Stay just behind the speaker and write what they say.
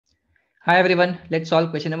Hi everyone, let's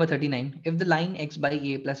solve question number 39. If the line x by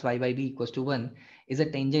a plus y by b equals to 1 is a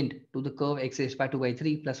tangent to the curve x raised by 2 by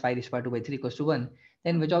 3 plus y raised by 2 by 3 equals to 1,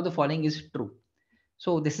 then which of the following is true?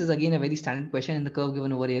 So this is again a very standard question and the curve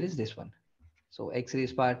given over here is this one. So x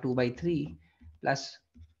raised by 2 by 3 plus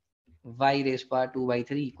y raised by 2 by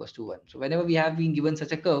 3 equals to 1. So whenever we have been given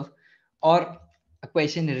such a curve or a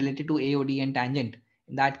question related to AOD and tangent,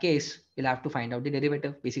 in that case, we'll have to find out the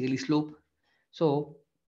derivative, basically slope. So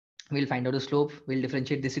we'll find out the slope, we'll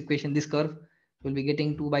differentiate this equation, this curve, we'll be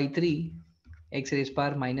getting 2 by 3 x raised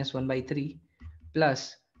power minus 1 by 3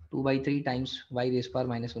 plus 2 by 3 times y raised power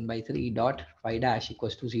minus 1 by 3 dot y dash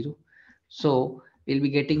equals to 0. So we'll be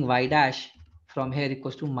getting y dash from here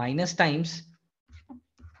equals to minus times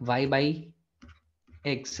y by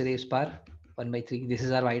x raised power 1 by 3. This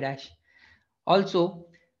is our y dash. Also,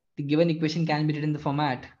 the given equation can be written in the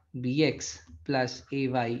format bx plus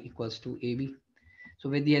ay equals to ab. So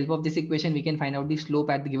with the help of this equation, we can find out the slope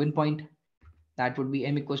at the given point. That would be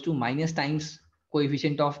m equals to minus times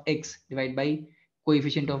coefficient of x divided by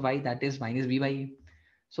coefficient of y, that is minus b by a.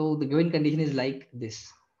 So the given condition is like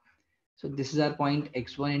this. So this is our point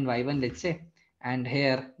x1 and y1, let's say, and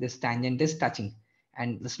here this tangent is touching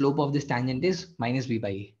and the slope of this tangent is minus b by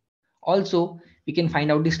a. Also, we can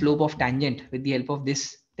find out the slope of tangent with the help of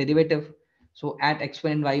this derivative. So at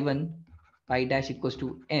x1 and y1, y dash equals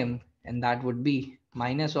to m, and that would be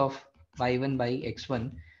minus of y1 by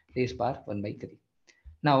x1 raised power 1 by 3.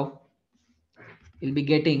 Now, we'll be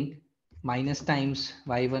getting minus times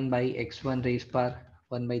y1 by x1 raised power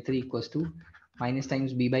 1 by 3 equals to minus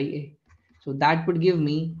times b by a. So that would give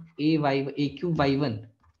me a cube y1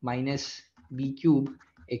 minus b cube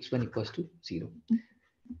x1 equals to 0.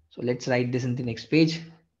 So let's write this in the next page.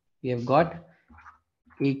 We have got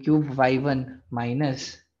a cube y1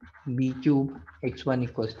 minus b cube x1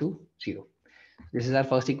 equals to 0. This is our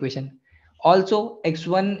first equation. Also,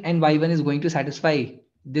 x1 and y1 is going to satisfy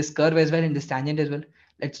this curve as well and this tangent as well.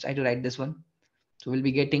 Let's try to write this one. So we'll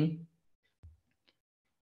be getting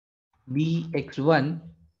bx1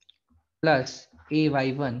 plus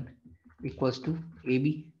ay1 equals to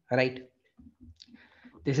ab, right?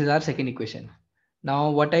 This is our second equation. Now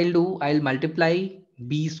what I'll do, I'll multiply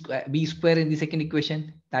b square in the second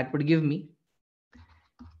equation. That would give me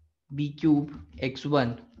b cube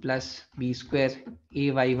x1 plus b square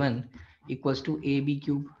ay1 equals to ab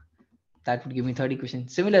cube. That would give me third equation.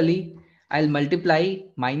 Similarly, I'll multiply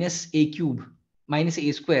minus a cube minus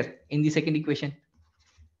a square in the second equation.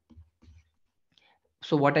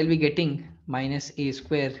 So what I'll be getting minus a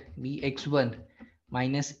square bx1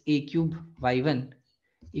 minus a cube y1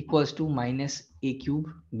 equals to minus a cube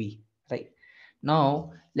b, right?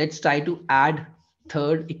 Now let's try to add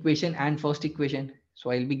third equation and first equation. So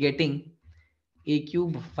I'll be getting a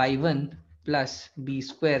cube y1 plus b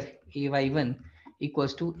square ay1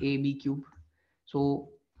 equals to ab cube. So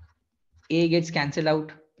a gets cancelled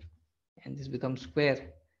out and this becomes square.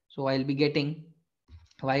 So I'll be getting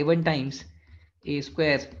y1 times a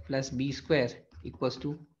square plus b square equals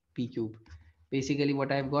to b cube. Basically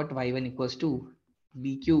what I've got, y1 equals to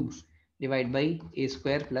b cube divided by a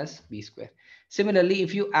square plus b square. Similarly,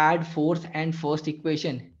 if you add fourth and first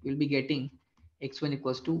equation, you'll be getting x1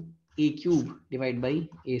 equals to a cube divided by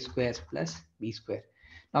a square plus b square.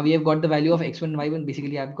 Now we have got the value of x1 and y1. Basically,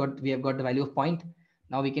 we have got the value of point.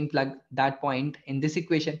 Now we can plug that point in this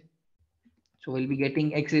equation. So we'll be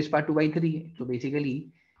getting x raised power 2 by 3. So basically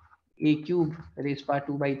a cube raised power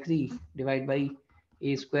 2 by 3 divided by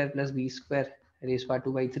a square plus b square raised power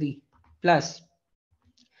 2 by 3 plus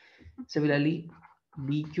similarly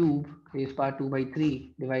b cube raised power 2 by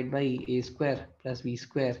 3 divided by a square plus b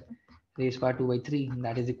square raised power 2 by 3,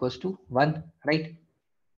 that is equals to 1, right?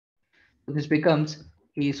 So this becomes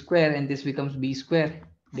a square and this becomes b square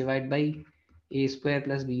divided by a square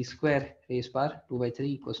plus b square raised power 2 by 3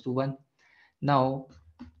 equals to 1. Now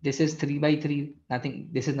this is 3 by 3, nothing,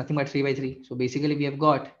 this is nothing but 3 by 3. So basically we have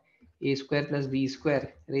got a square plus b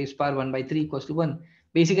square raised power 1 by 3 equals to 1.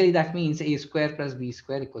 Basically that means a square plus b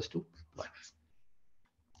square equals to 1.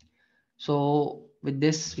 So with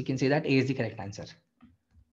this we can say that a is the correct answer.